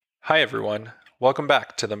Hi everyone, welcome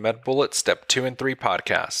back to the MedBullet Step 2 and 3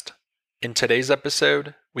 podcast. In today's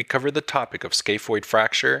episode, we cover the topic of scaphoid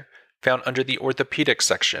fracture found under the Orthopedics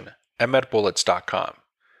section at medbullets.com.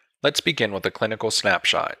 Let's begin with a clinical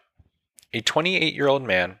snapshot. A 28-year-old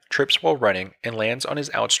man trips while running and lands on his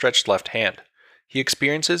outstretched left hand. He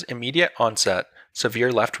experiences immediate onset,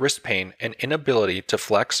 severe left wrist pain, and inability to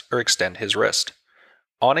flex or extend his wrist.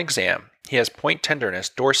 On exam, he has point tenderness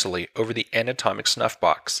dorsally over the anatomic snuff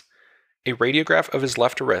box. A radiograph of his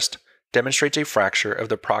left wrist demonstrates a fracture of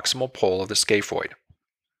the proximal pole of the scaphoid.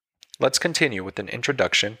 Let's continue with an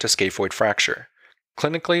introduction to scaphoid fracture.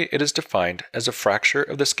 Clinically, it is defined as a fracture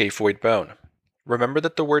of the scaphoid bone. Remember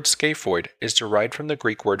that the word scaphoid is derived from the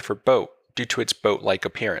Greek word for boat due to its boat-like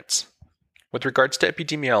appearance. With regards to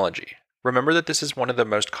epidemiology, remember that this is one of the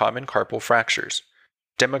most common carpal fractures.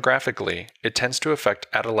 Demographically, it tends to affect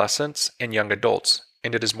adolescents and young adults,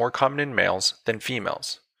 and it is more common in males than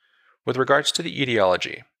females. With regards to the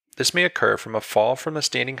etiology, this may occur from a fall from a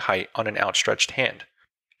standing height on an outstretched hand.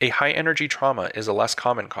 A high-energy trauma is a less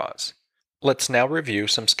common cause. Let's now review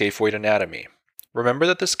some scaphoid anatomy. Remember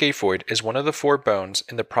that the scaphoid is one of the 4 bones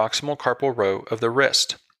in the proximal carpal row of the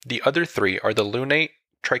wrist. The other 3 are the lunate,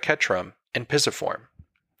 triquetrum, and pisiform.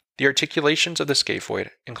 The articulations of the scaphoid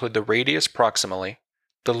include the radius proximally,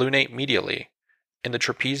 the lunate medially, and the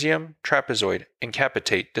trapezium, trapezoid, and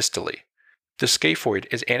capitate distally. The scaphoid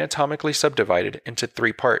is anatomically subdivided into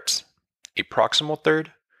 3 parts: a proximal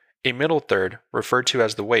third, a middle third referred to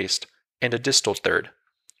as the waist, and a distal third.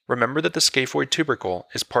 Remember that the scaphoid tubercle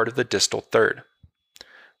is part of the distal third.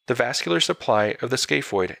 The vascular supply of the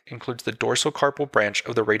scaphoid includes the dorsal carpal branch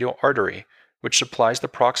of the radial artery, which supplies the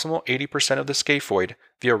proximal 80% of the scaphoid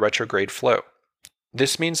via retrograde flow.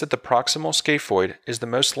 This means that the proximal scaphoid is the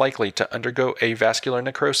most likely to undergo avascular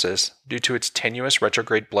necrosis due to its tenuous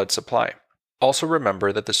retrograde blood supply. Also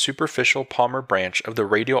remember that the superficial palmar branch of the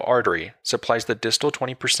radial artery supplies the distal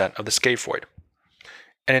 20% of the scaphoid.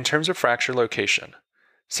 And in terms of fracture location,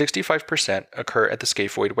 65% occur at the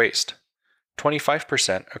scaphoid waist,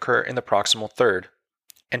 25% occur in the proximal third,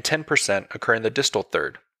 and 10% occur in the distal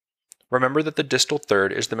third. Remember that the distal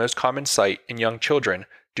third is the most common site in young children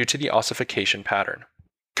due to the ossification pattern.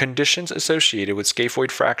 Conditions associated with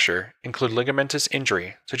scaphoid fracture include ligamentous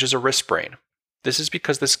injury, such as a wrist sprain. This is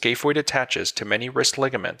because the scaphoid attaches to many wrist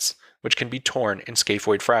ligaments, which can be torn in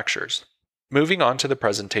scaphoid fractures. Moving on to the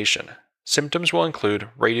presentation, symptoms will include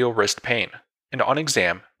radial wrist pain, and on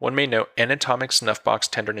exam, one may note anatomic snuff box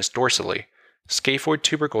tenderness dorsally, scaphoid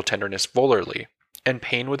tubercle tenderness volarly, and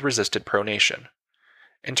pain with resisted pronation.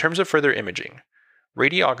 In terms of further imaging,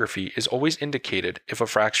 radiography is always indicated if a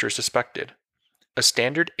fracture is suspected. A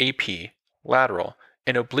standard AP, lateral,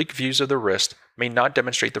 and oblique views of the wrist may not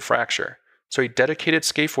demonstrate the fracture, so a dedicated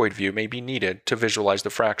scaphoid view may be needed to visualize the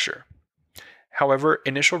fracture. However,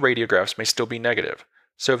 initial radiographs may still be negative,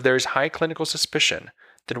 so if there is high clinical suspicion,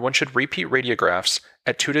 then one should repeat radiographs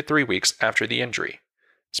at 2 to 3 weeks after the injury.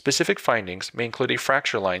 Specific findings may include a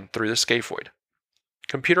fracture line through the scaphoid.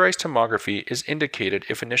 Computerized tomography is indicated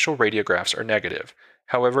if initial radiographs are negative,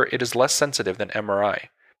 however, it is less sensitive than MRI.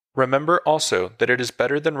 Remember also that it is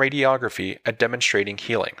better than radiography at demonstrating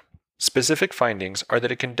healing. Specific findings are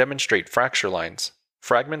that it can demonstrate fracture lines,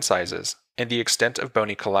 fragment sizes, and the extent of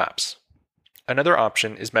bony collapse. Another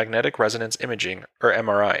option is magnetic resonance imaging, or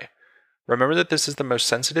MRI. Remember that this is the most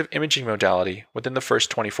sensitive imaging modality within the first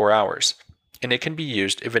 24 hours, and it can be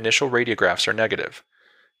used if initial radiographs are negative.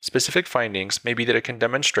 Specific findings may be that it can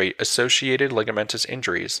demonstrate associated ligamentous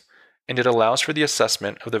injuries, and it allows for the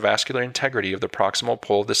assessment of the vascular integrity of the proximal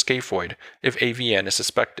pole of the scaphoid if AVN is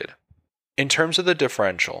suspected. In terms of the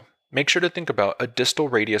differential, make sure to think about a distal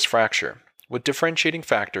radius fracture, with differentiating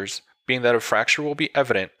factors being that a fracture will be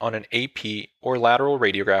evident on an AP or lateral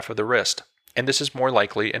radiograph of the wrist, and this is more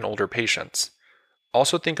likely in older patients.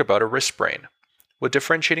 Also think about a wrist sprain, with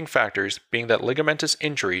differentiating factors being that ligamentous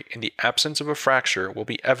injury in the absence of a fracture will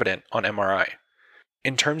be evident on MRI.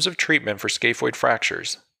 In terms of treatment for scaphoid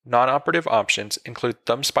fractures, non-operative options include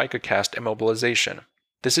thumb spica cast immobilization.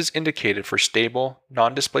 This is indicated for stable,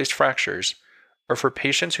 non-displaced fractures, or for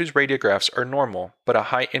patients whose radiographs are normal but a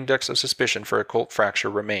high index of suspicion for occult fracture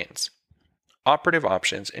remains. Operative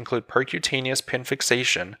options include percutaneous pin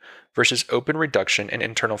fixation versus open reduction and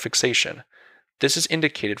internal fixation. This is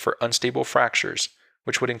indicated for unstable fractures,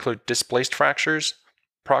 which would include displaced fractures,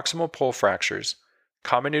 proximal pole fractures,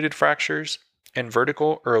 comminuted fractures, and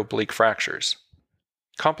vertical or oblique fractures.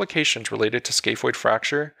 Complications related to scaphoid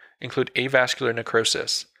fracture include avascular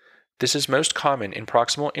necrosis. This is most common in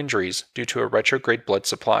proximal injuries due to a retrograde blood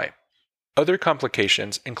supply. Other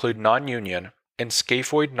complications include non-union and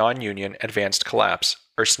scaphoid non-union advanced collapse,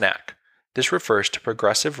 or SNAC. This refers to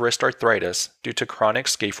progressive wrist arthritis due to chronic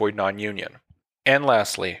scaphoid non-union. And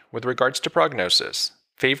lastly, with regards to prognosis,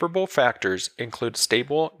 favorable factors include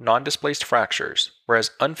stable, non-displaced fractures,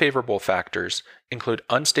 whereas unfavorable factors include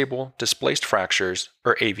unstable, displaced fractures,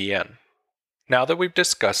 or AVN. Now that we've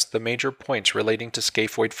discussed the major points relating to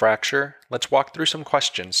scaphoid fracture, let's walk through some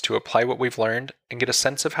questions to apply what we've learned and get a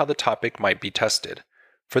sense of how the topic might be tested.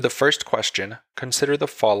 For the first question, consider the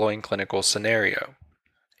following clinical scenario.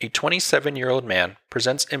 A 27-year-old man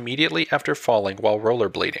presents immediately after falling while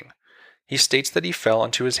rollerblading. He states that he fell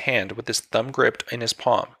onto his hand with his thumb gripped in his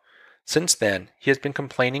palm. Since then, he has been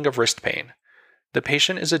complaining of wrist pain. The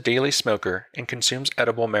patient is a daily smoker and consumes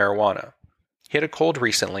edible marijuana. He had a cold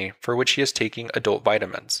recently, for which he is taking adult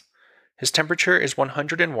vitamins. His temperature is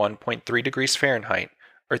 101.3 degrees Fahrenheit,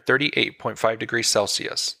 or 38.5 degrees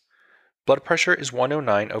Celsius. Blood pressure is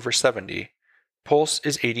 109/70, pulse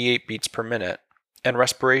is 88 beats per minute, and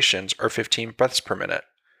respirations are 15 breaths per minute.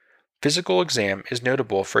 Physical exam is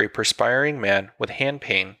notable for a perspiring man with hand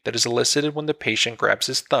pain that is elicited when the patient grabs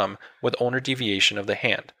his thumb with ulnar deviation of the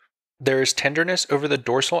hand. There is tenderness over the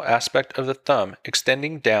dorsal aspect of the thumb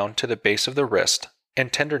extending down to the base of the wrist,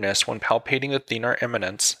 and tenderness when palpating the thenar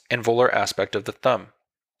eminence and volar aspect of the thumb.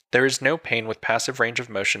 There is no pain with passive range of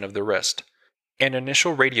motion of the wrist. An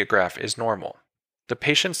initial radiograph is normal. The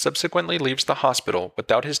patient subsequently leaves the hospital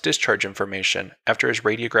without his discharge information after his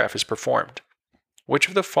radiograph is performed. Which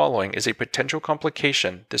of the following is a potential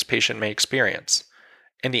complication this patient may experience?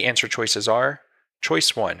 And the answer choices are: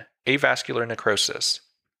 Choice 1, avascular necrosis.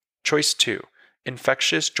 Choice 2,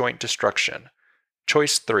 infectious joint destruction.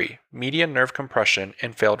 Choice 3, median nerve compression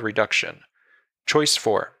and failed reduction. Choice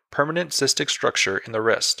 4, permanent cystic structure in the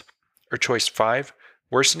wrist. Or choice 5,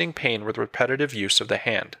 worsening pain with repetitive use of the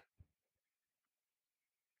hand.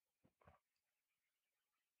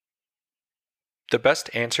 The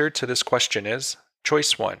best answer to this question is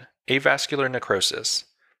choice 1, avascular necrosis.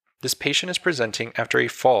 This patient is presenting after a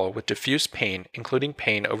fall with diffuse pain, including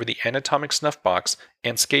pain over the anatomic snuff box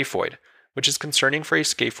and scaphoid, which is concerning for a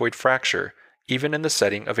scaphoid fracture, even in the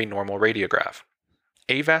setting of a normal radiograph.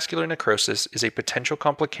 Avascular necrosis is a potential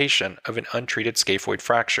complication of an untreated scaphoid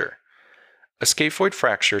fracture. A scaphoid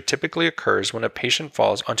fracture typically occurs when a patient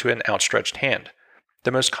falls onto an outstretched hand.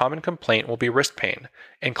 The most common complaint will be wrist pain,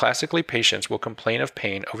 and classically patients will complain of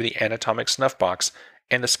pain over the anatomic snuff box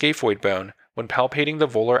and the scaphoid bone when palpating the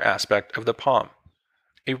volar aspect of the palm.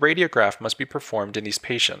 A radiograph must be performed in these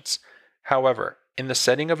patients. However, in the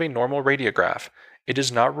setting of a normal radiograph, it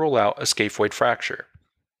does not rule out a scaphoid fracture.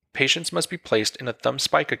 Patients must be placed in a thumb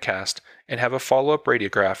spica cast and have a follow-up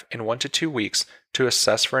radiograph in 1 to 2 weeks to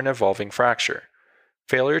assess for an evolving fracture.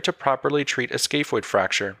 Failure to properly treat a scaphoid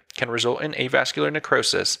fracture can result in avascular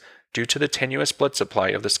necrosis due to the tenuous blood supply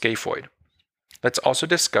of the scaphoid. Let's also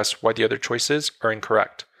discuss why the other choices are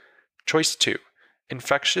incorrect. Choice 2,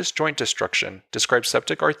 infectious joint destruction, describes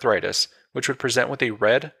septic arthritis, which would present with a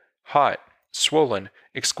red, hot, swollen,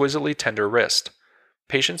 exquisitely tender wrist.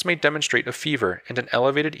 Patients may demonstrate a fever and an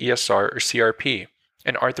elevated ESR or CRP,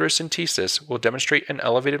 and arthrocentesis will demonstrate an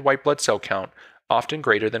elevated white blood cell count, often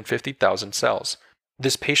greater than 50,000 cells.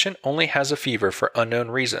 This patient only has a fever for unknown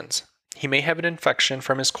reasons. He may have an infection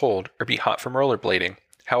from his cold or be hot from rollerblading.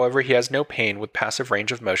 However, he has no pain with passive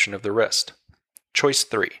range of motion of the wrist. Choice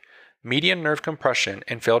 3, median nerve compression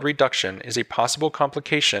and failed reduction is a possible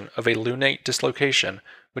complication of a lunate dislocation,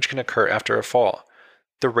 which can occur after a fall.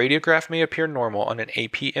 The radiograph may appear normal on an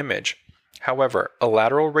AP image. However, a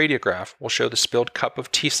lateral radiograph will show the spilled cup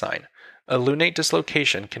of T sign. A lunate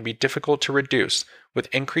dislocation can be difficult to reduce,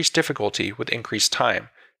 with increased difficulty with increased time,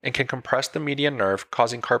 and can compress the median nerve,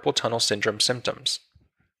 causing carpal tunnel syndrome symptoms.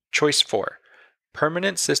 Choice 4,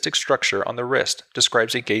 permanent cystic structure on the wrist,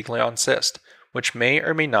 describes a ganglion cyst, which may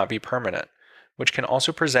or may not be permanent, which can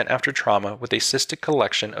also present after trauma with a cystic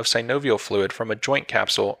collection of synovial fluid from a joint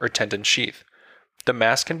capsule or tendon sheath. The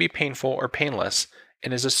mass can be painful or painless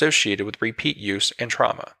and is associated with repeat use and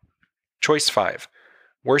trauma. Choice 5,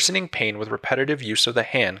 worsening pain with repetitive use of the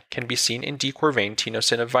hand can be seen in decorvane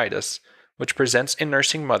tenosynovitis, which presents in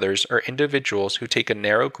nursing mothers or individuals who take a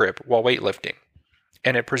narrow grip while weightlifting,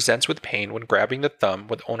 and it presents with pain when grabbing the thumb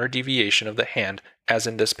with ulnar deviation of the hand, as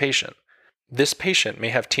in this patient. This patient may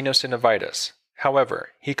have tenosynovitis. However,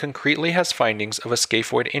 he concretely has findings of a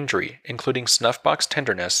scaphoid injury, including snuff box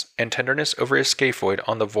tenderness and tenderness over his scaphoid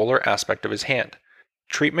on the volar aspect of his hand.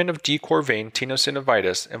 Treatment of decorvane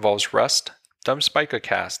tenosynovitis involves rust, thumb spica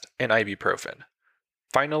cast, and ibuprofen.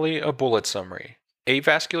 Finally, a bullet summary.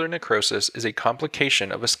 Avascular necrosis is a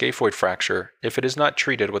complication of a scaphoid fracture if it is not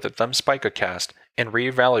treated with a thumb spica cast and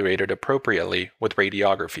reevaluated appropriately with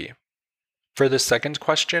radiography. For the second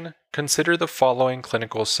question, consider the following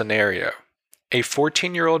clinical scenario. A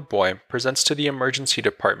 14-year-old boy presents to the emergency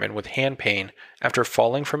department with hand pain after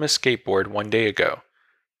falling from a skateboard one day ago.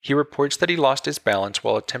 He reports that he lost his balance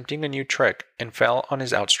while attempting a new trick and fell on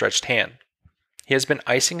his outstretched hand. He has been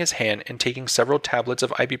icing his hand and taking several tablets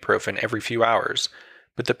of ibuprofen every few hours,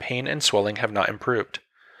 but the pain and swelling have not improved.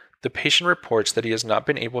 The patient reports that he has not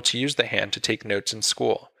been able to use the hand to take notes in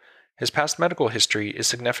school. His past medical history is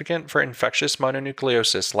significant for infectious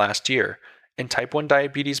mononucleosis last year and type 1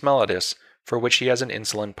 diabetes mellitus, for which he has an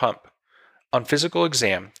insulin pump. On physical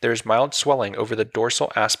exam, there is mild swelling over the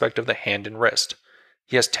dorsal aspect of the hand and wrist.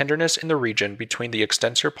 He has tenderness in the region between the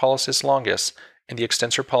extensor pollicis longus and the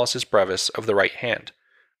extensor pollicis brevis of the right hand.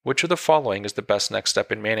 Which of the following is the best next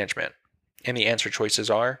step in management? And the answer choices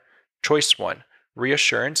are: Choice 1,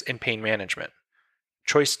 reassurance and pain management.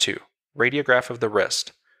 Choice 2, radiograph of the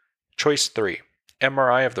wrist. Choice 3,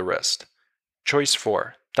 MRI of the wrist. Choice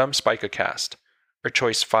 4, thumb spica cast. Or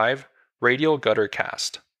choice 5, radial gutter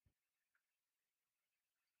cast.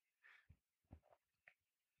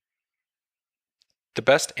 The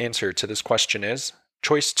best answer to this question is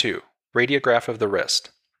choice 2, radiograph of the wrist.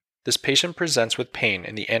 This patient presents with pain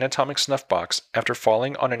in the anatomic snuff box after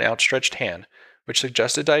falling on an outstretched hand, which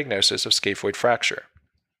suggests a diagnosis of scaphoid fracture.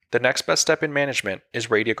 The next best step in management is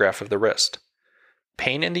radiograph of the wrist.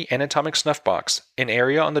 Pain in the anatomic snuff box, an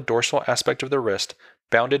area on the dorsal aspect of the wrist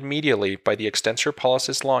bounded medially by the extensor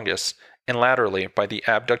pollicis longus and laterally by the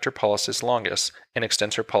abductor pollicis longus and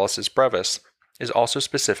extensor pollicis brevis, is also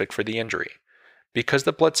specific for the injury. Because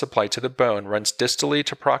the blood supply to the bone runs distally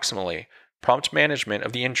to proximally, prompt management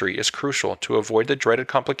of the injury is crucial to avoid the dreaded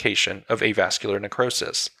complication of avascular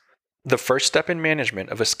necrosis. The first step in management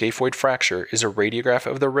of a scaphoid fracture is a radiograph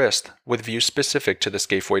of the wrist with view specific to the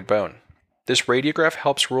scaphoid bone. This radiograph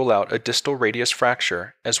helps rule out a distal radius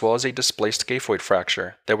fracture as well as a displaced scaphoid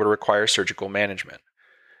fracture that would require surgical management.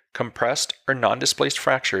 Compressed or non-displaced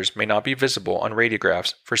fractures may not be visible on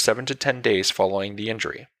radiographs for 7 to 10 days following the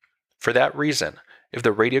injury. For that reason, if the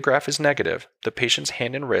radiograph is negative, the patient's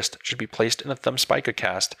hand and wrist should be placed in a thumb spica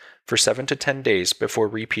cast for 7 to 10 days before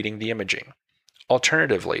repeating the imaging.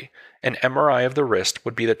 Alternatively, an MRI of the wrist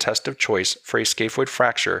would be the test of choice for a scaphoid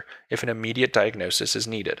fracture if an immediate diagnosis is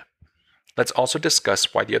needed. Let's also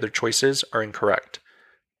discuss why the other choices are incorrect.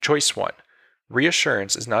 Choice 1.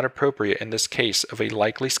 Reassurance is not appropriate in this case of a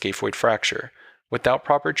likely scaphoid fracture. Without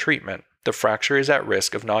proper treatment, the fracture is at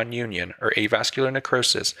risk of non-union or avascular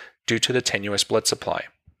necrosis due to the tenuous blood supply.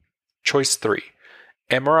 Choice 3.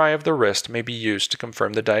 MRI of the wrist may be used to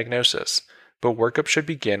confirm the diagnosis, but workup should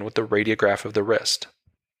begin with the radiograph of the wrist.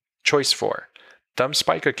 Choice 4. Thumb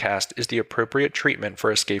spica cast is the appropriate treatment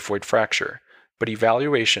for a scaphoid fracture, but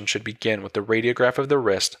evaluation should begin with the radiograph of the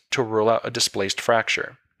wrist to rule out a displaced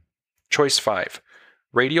fracture. Choice 5.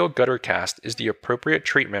 Radial gutter cast is the appropriate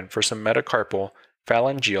treatment for some metacarpal,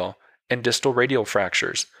 phalangeal, and distal radial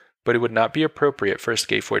fractures, but it would not be appropriate for a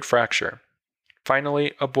scaphoid fracture.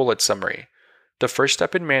 Finally, a bullet summary. The first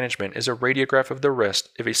step in management is a radiograph of the wrist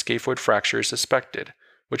if a scaphoid fracture is suspected,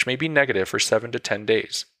 which may be negative for 7 to 10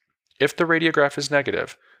 days. If the radiograph is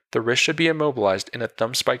negative, the wrist should be immobilized in a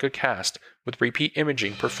thumb spica cast with repeat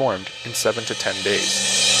imaging performed in 7 to 10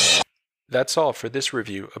 days. That's all for this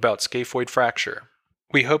review about scaphoid fracture.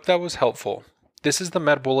 We hope that was helpful. This is the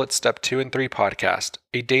MedBullets Step 2 and 3 podcast,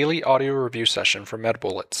 a daily audio review session for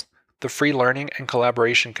MedBullets, the free learning and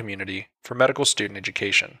collaboration community for medical student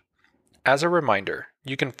education. As a reminder,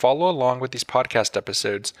 you can follow along with these podcast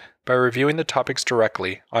episodes by reviewing the topics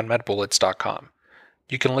directly on medbullets.com.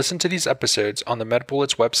 You can listen to these episodes on the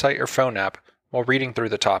MedBullets website or phone app while reading through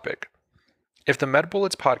the topic. If the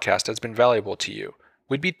MedBullets podcast has been valuable to you,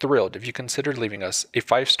 we'd be thrilled if you considered leaving us a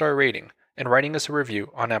 5-star rating and writing us a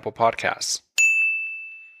review on Apple Podcasts.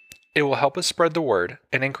 It will help us spread the word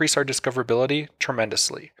and increase our discoverability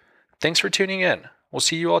tremendously. Thanks for tuning in. We'll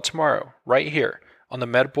see you all tomorrow, right here, on the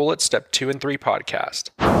MedBullets Step 2 and 3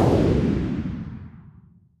 podcast.